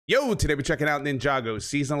Yo, today we're checking out Ninjago,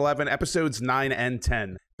 Season 11, Episodes 9 and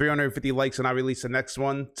 10. 350 likes and I release the next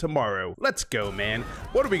one tomorrow. Let's go, man.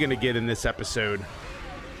 What are we gonna get in this episode?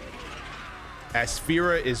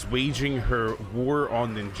 Asphira is waging her war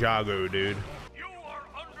on Ninjago, dude. You are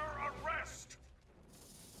under arrest.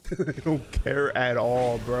 I don't care at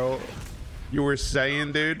all, bro. You were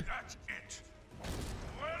saying, dude? That's it.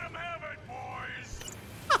 Let him have it,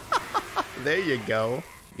 boys. There you go.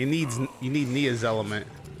 You need Nia's element.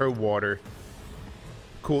 Her water.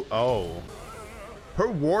 Cool. Oh. Her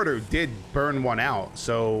water did burn one out,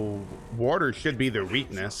 so water should be their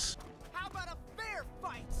weakness. How about a fair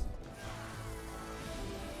fight?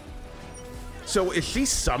 So is she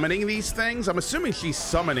summoning these things? I'm assuming she's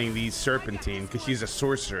summoning these serpentine because she's a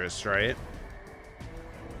sorceress, right?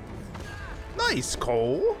 Nice,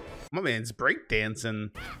 Cole. My man's breakdancing.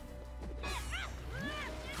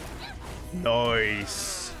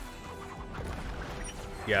 Nice.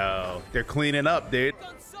 Yo, they're cleaning up, dude.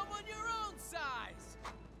 Someone your own size.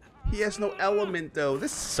 He has no element, though.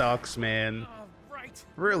 This sucks, man. Right.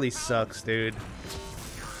 Really sucks, dude.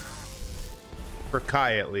 For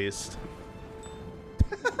Kai, at least.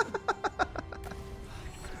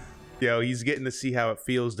 Yo, he's getting to see how it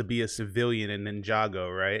feels to be a civilian in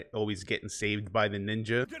Ninjago, right? Always getting saved by the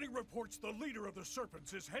ninja. Getting reports the leader of the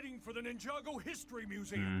serpents is heading for the Ninjago History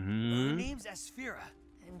Museum. Her name's Asphira,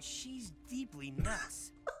 and she's deeply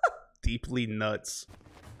nuts. Deeply nuts.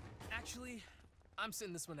 Actually, I'm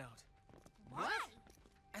sitting this one out. What?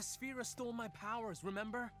 Asphira stole my powers,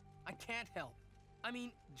 remember? I can't help. I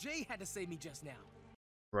mean, Jay had to save me just now.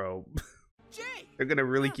 Bro. Jay! They're gonna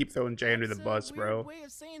really keep throwing Jay under the That's a bus, bro. weird way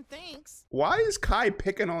of saying thanks. Why is Kai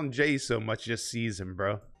picking on Jay so much this season,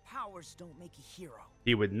 bro? Powers don't make a hero.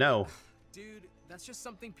 He would know. Dude, that's just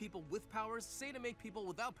something people with powers say to make people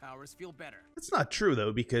without powers feel better. It's not true,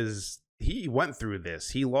 though, because he went through this.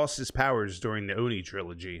 He lost his powers during the Oni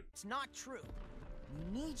trilogy. It's not true.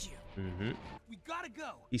 We need you. Mm-hmm. We gotta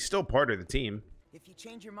go. He's still part of the team. If you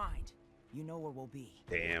change your mind, you know where we'll be.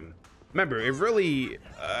 Damn. Remember, it really...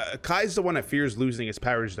 Kai's the one that fears losing his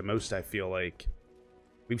powers the most, I feel like.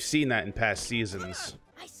 We've seen that in past seasons.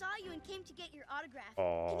 I saw you and came to get your autograph.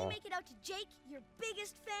 Aw. Can you make it out to Jake, your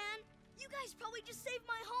biggest fan? You guys probably just saved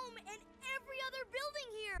my home and every other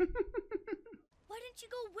building here. Why didn't you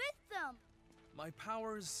go with them? My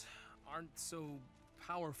powers aren't so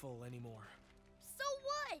powerful anymore. So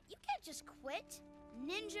what? You can't just quit.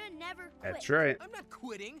 Ninja never quit. That's right. I'm not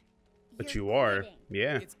quitting. But You're you are. quitting.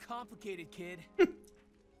 Yeah. It's complicated, kid.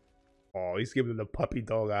 Oh, he's giving him the puppy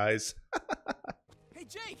dog eyes. Hey,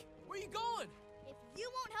 Jake, where you going? If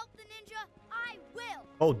you won't help the ninja, I will.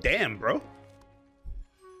 Oh, damn, bro.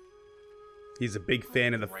 He's a big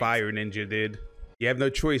fan of the fire ninja, dude. You have no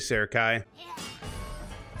choice there, Kai. Yeah.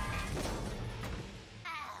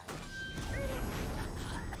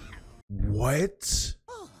 What?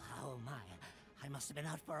 Oh my, I must have been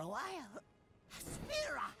out for a while.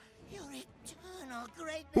 Asphira, your eternal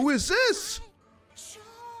greatness. Who is this? Sure.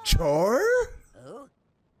 Char? Oh,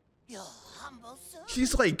 your humble servant.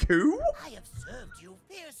 She's like, who? I have served you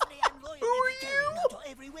fiercely and loyally, Who are carrying you? out your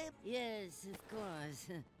every whim. Yes, of course.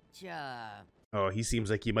 Sure. Oh, he seems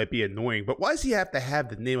like he might be annoying, but why does he have to have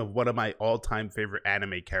the name of one of my all-time favorite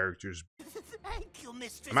anime characters? Thank you,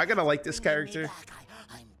 mistress. Am I gonna like this for bringing me character? back.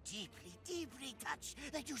 I'm deeply, deeply touched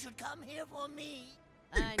that you should come here for me.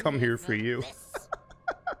 I Come here for never- you. This.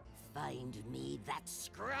 Find me that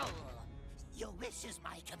scroll. Your wish is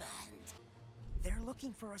my command. They're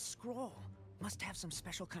looking for a scroll. Must have some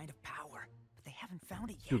special kind of power, but they haven't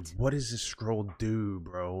found it yet. Dude, what does this scroll do,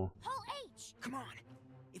 bro? Hall H. Come on.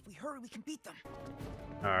 If we hurry, we can beat them.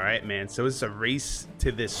 All right, man. So it's a race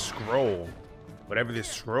to this scroll. Whatever this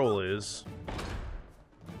scroll is.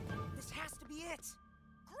 This has to be it.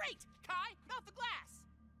 Great! Kai, off the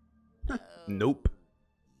glass! Nope.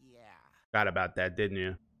 Yeah. Forgot about that, didn't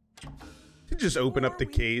you? You just open up the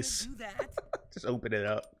Before we case. do that, Just open it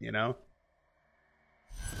up, you know?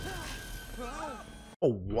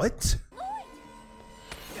 Oh, what?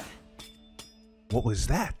 What was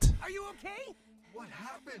that? are you okay? What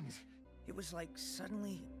happened? It was like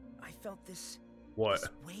suddenly I felt this What?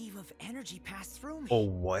 wave of energy pass through me. Oh,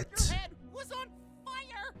 what? Your head was on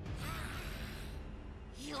fire!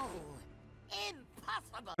 You.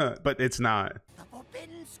 Impossible. But it's not. The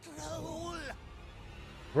forbidden scroll.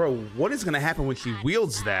 Bro, what is gonna happen when she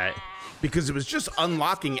wields that? Because it was just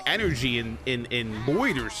unlocking energy in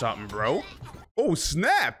Lloyd or something, bro. Oh,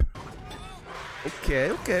 snap!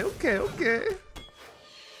 Okay.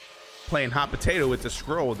 Playing hot potato with the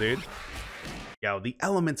scroll, dude. Yo, the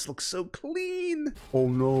elements look so clean. Oh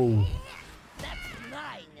no. That's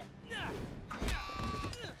mine.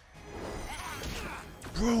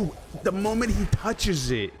 Bro, the moment he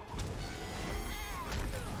touches it.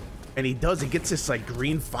 And he does, he gets this like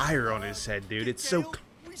green fire on his head, dude. It's so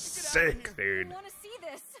sick, dude. I want to see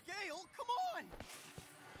this. Gale, come on!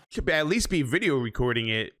 Should at least be video recording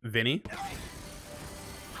it, Vinny.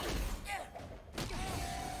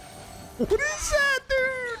 What is that,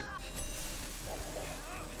 dude?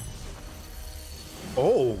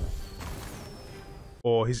 Oh.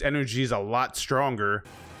 Oh, his energy is a lot stronger.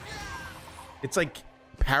 It's like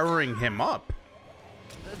powering him up.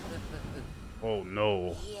 Oh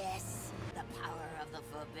no. Yes, the power of the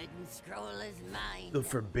Forbidden Scroll is mine. The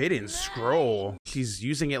Forbidden Scroll. She's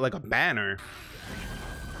using it like a banner.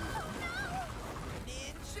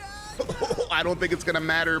 Oh, I don't think it's gonna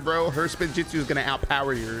matter, bro. Her Spinjitzu is gonna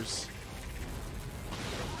outpower yours.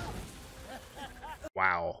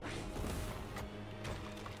 Wow.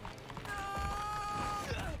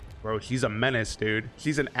 Bro, she's a menace, dude.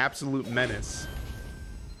 She's an absolute menace.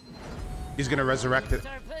 He's gonna resurrect it.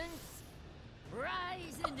 Serpents,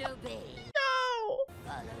 rise and obey. No!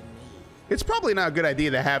 Follow me. It's probably not a good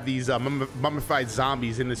idea to have these mummified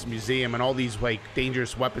zombies in this museum and all these like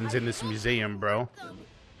dangerous weapons in this museum, bro.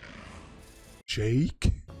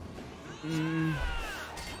 Jake?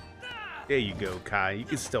 There you go, Kai. You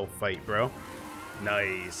can still fight, bro.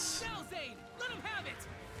 Nice. Zane, let him have it.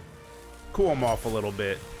 Cool him off a little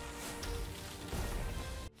bit.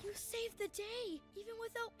 You saved the day, even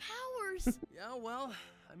without powers. Yeah, well,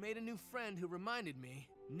 I made a new friend who reminded me,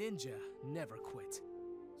 Ninja never quit.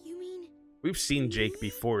 You mean We've seen Jake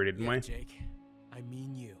before, didn't Yeah, we? Jake, I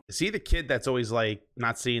mean you. Is he the kid that's always like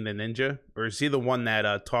not seeing the ninja? Or is he the one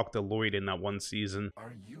that talked to Lloyd in that one season?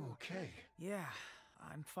 Are you okay? Yeah,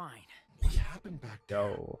 I'm fine. What happened back there?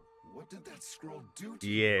 Yo. What did that scroll do to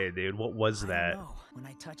you? Yeah, dude. What was I that? don't know. When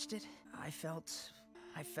I touched it, I felt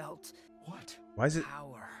What? Why is it?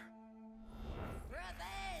 power.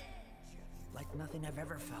 Like nothing I've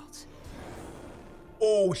ever felt.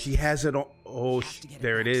 Oh, she has it on. Oh, Have to get it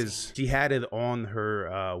there it back, is. She had it on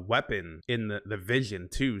her weapon in the vision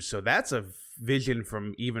too. So that's a vision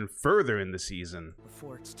from even further in the season.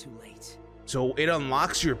 Before it's too late. So it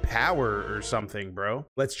unlocks your power or something, bro.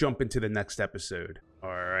 Let's jump into the next episode. All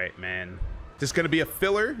right, man. This gonna be a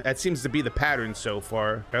filler? That seems to be the pattern so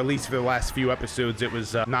far. Or at least for the last few episodes, it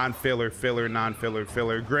was non-filler, filler, non-filler,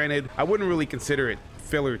 filler. Granted, I wouldn't really consider it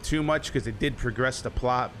filler too much because it did progress the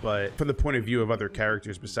plot, but from the point of view of other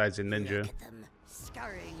characters besides the ninja. Look at them,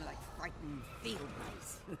 scurrying like frightened field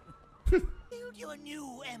mice. Build your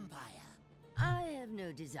new empire. I have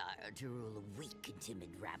no desire to rule a weak and timid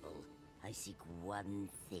rabble. I seek one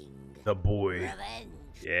thing. The boy.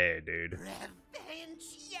 Revenge. Yeah, dude. Revenge,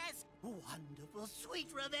 yes. Wonderful,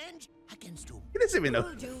 sweet revenge. Against whom? He doesn't even know.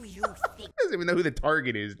 Who do you think? He doesn't even know who the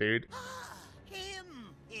target is, dude.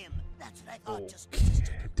 Him. That's what I thought. Oh, Just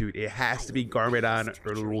dude, it has to be Garmadon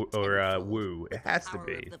or Wu. It has to Power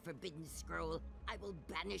be. of the Forbidden Scroll. I will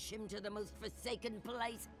banish him to the most forsaken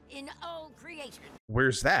place in all creation.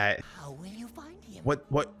 Where's that? How will you find him? What?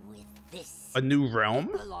 With this, A new realm?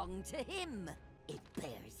 belong to him. It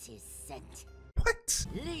bears his scent. What?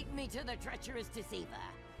 Lead me to the treacherous deceiver.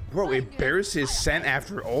 Bro, it bears his scent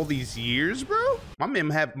after all these years, bro? My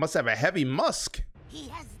man must have a heavy musk. He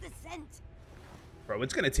has the scent. Bro,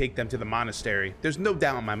 it's gonna take them to the monastery. There's no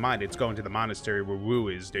doubt in my mind it's going to the monastery where Wu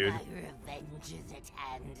is, dude. My revenge is at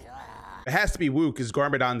hand. It has to be Wu, because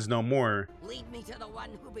Garmadon's no more. Lead me to the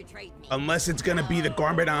one who betrayed me. Unless it's gonna be the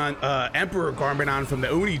Garmadon, Emperor Garmadon from the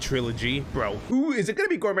Oni trilogy. Bro, who is it gonna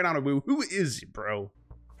be, Garmadon or Wu? Who is it, bro?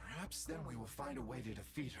 Perhaps then we will find a way to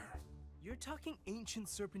defeat her. You're talking ancient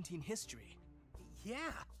serpentine history. Yeah,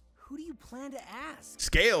 who do you plan to ask?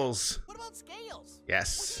 Scales. What about Scales? Was he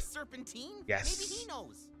Yes. Serpentine? Yes. Maybe he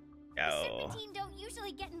knows. Yo. Serpentine don't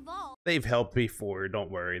usually get involved. They've helped before, don't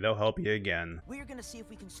worry. They'll help you again. We're gonna see if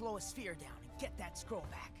we can slow a sphere down and get that scroll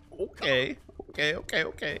back. Okay.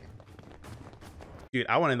 Okay. Dude,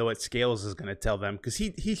 I want to know what Scales is going to tell them, because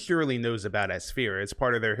he surely knows about Asphira. It's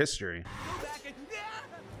part of their history.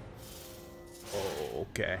 Oh,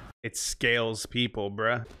 okay. It's Scales people,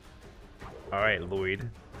 bruh. All right, Lloyd.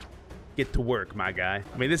 Get to work, my guy.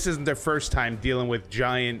 I mean, this isn't their first time dealing with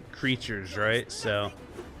giant creatures, right? So,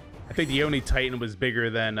 I think the Oni Titan was bigger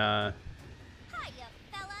than Hiya,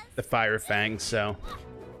 fellas. the Fire Fang, so.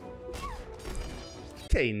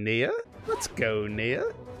 Okay, Nia. Let's go, Nia.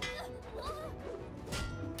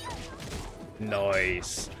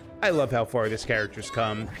 Nice. I love how far this character's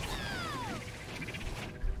come.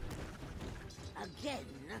 Again,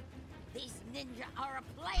 these ninja are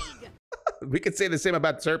a plague. We could say the same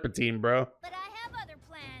about Serpentine, bro. But I have other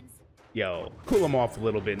plans. Yo, cool him off a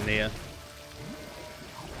little bit, Nia.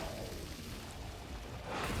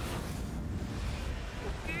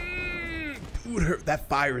 Dude, that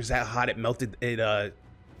fire is that hot. It melted, it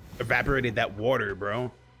evaporated that water, bro.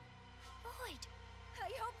 Lloyd, I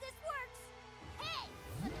hope this works. Hey,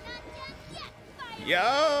 I'm not done yet, fire.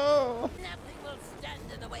 Yo! Nothing will stand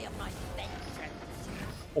in the way of my vengeance.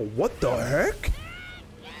 Oh, what the heck?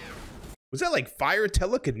 Was that like fire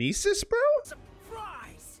telekinesis, bro?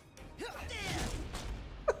 Surprise!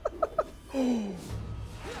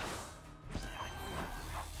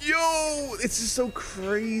 Yo, this is so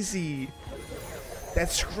crazy.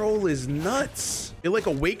 That scroll is nuts. It like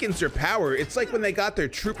awakens their power. It's like when they got their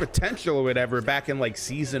true potential or whatever back in like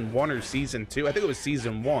season 1 or season 2. I think it was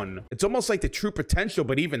season 1. It's almost like the true potential,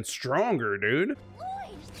 but even stronger, dude.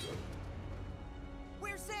 Lloyd,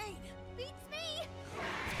 Where's Zane? beats me.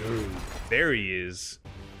 Dude, there he is.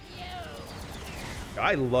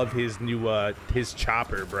 I love his new his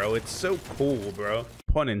chopper, bro. It's so cool, bro.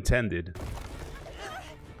 Pun intended.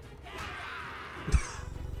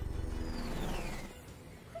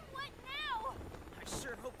 What now? I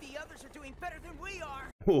sure hope the others are doing better than we are.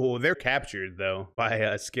 Oh, they're captured though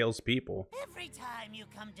by Scales people. Every time you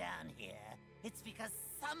come down here, it's because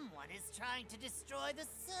someone is trying to destroy the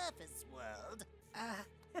surface world.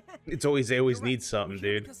 It's always they always You're right. need something, We're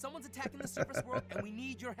here dude. Because someone's attacking the surface world, and we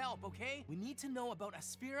need your help, okay? We need to know about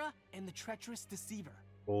Aspira and the treacherous deceiver.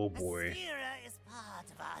 Oh boy. Aspira is part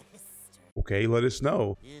of our history. Okay, let us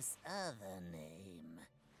know. This other name,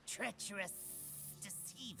 treacherous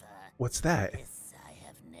deceiver. What's that? This I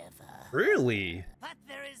have never. Really? But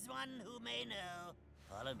there is one who may know.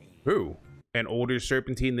 Follow me. Who? An older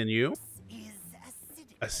serpentine than you? Is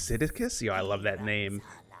Acidicus. Acidicus? Yo, I love that name.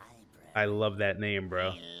 I love that name,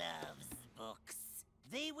 bro. He loves books.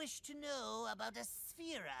 They wish to know about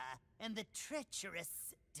Aspira and the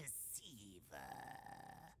treacherous deceiver.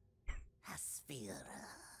 Aspira,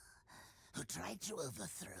 who tried to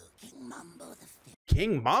overthrow King Mambo the Fifth.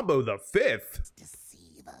 King Mambo the Fifth.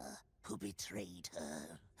 Deceiver, who betrayed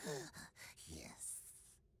her. Yes,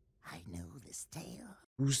 I know this tale.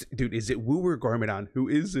 Who's, dude, is it Wu or Garmadon? Who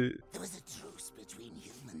is it? There was a truce between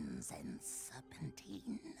humans and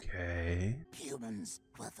Serpentine. Okay. Humans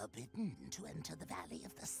were forbidden to enter the Valley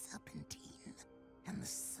of the Serpentine, and the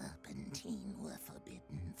Serpentine were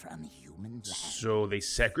forbidden from human land. So they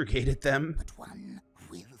segregated them? But one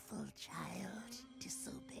willful child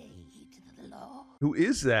disobeyed the law Who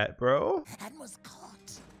is that, bro? and was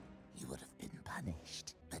caught. He would have been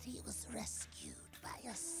punished, but he was rescued by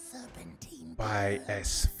a Serpentine By girl.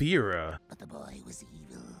 Aspira. But the boy was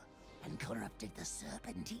evil and corrupted the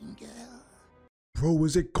Serpentine girl. Bro,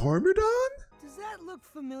 was it Garmadon? Does that look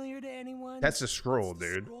familiar to anyone? That's a scroll, It's the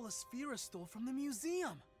dude. scroll Aspira stole from the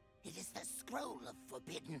museum. It is the scroll of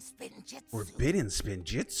forbidden spinjitzu. Forbidden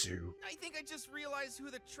Spinjitzu. I think I just realized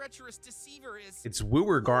who the treacherous deceiver is. It's Wu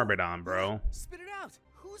or Garmadon, bro. Spit it out.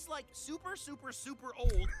 Who's like super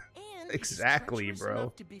old and Exactly, is bro.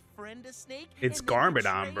 enough to befriend a snake. It's and then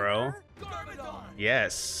Garmadon, betray bro. her? Garmadon.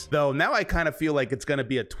 Yes. Though now I kind of feel like it's gonna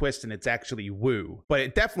be a twist and it's actually Wu. But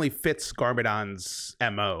it definitely fits Garmadon's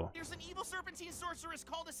MO. There's an evil serpentine sorceress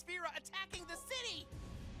called Aspira attacking the city.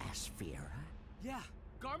 Aspira? Yeah,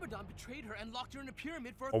 Garmadon betrayed her and locked her in a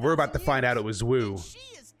pyramid for. Oh, we're about to find out it was Wu. And she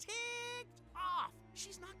is ticked off.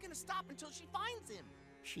 She's not gonna stop until she finds him.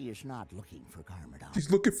 She is not looking for Garmadon.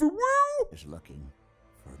 She's looking for Wu! She's looking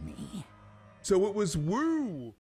for me. So it was Wu!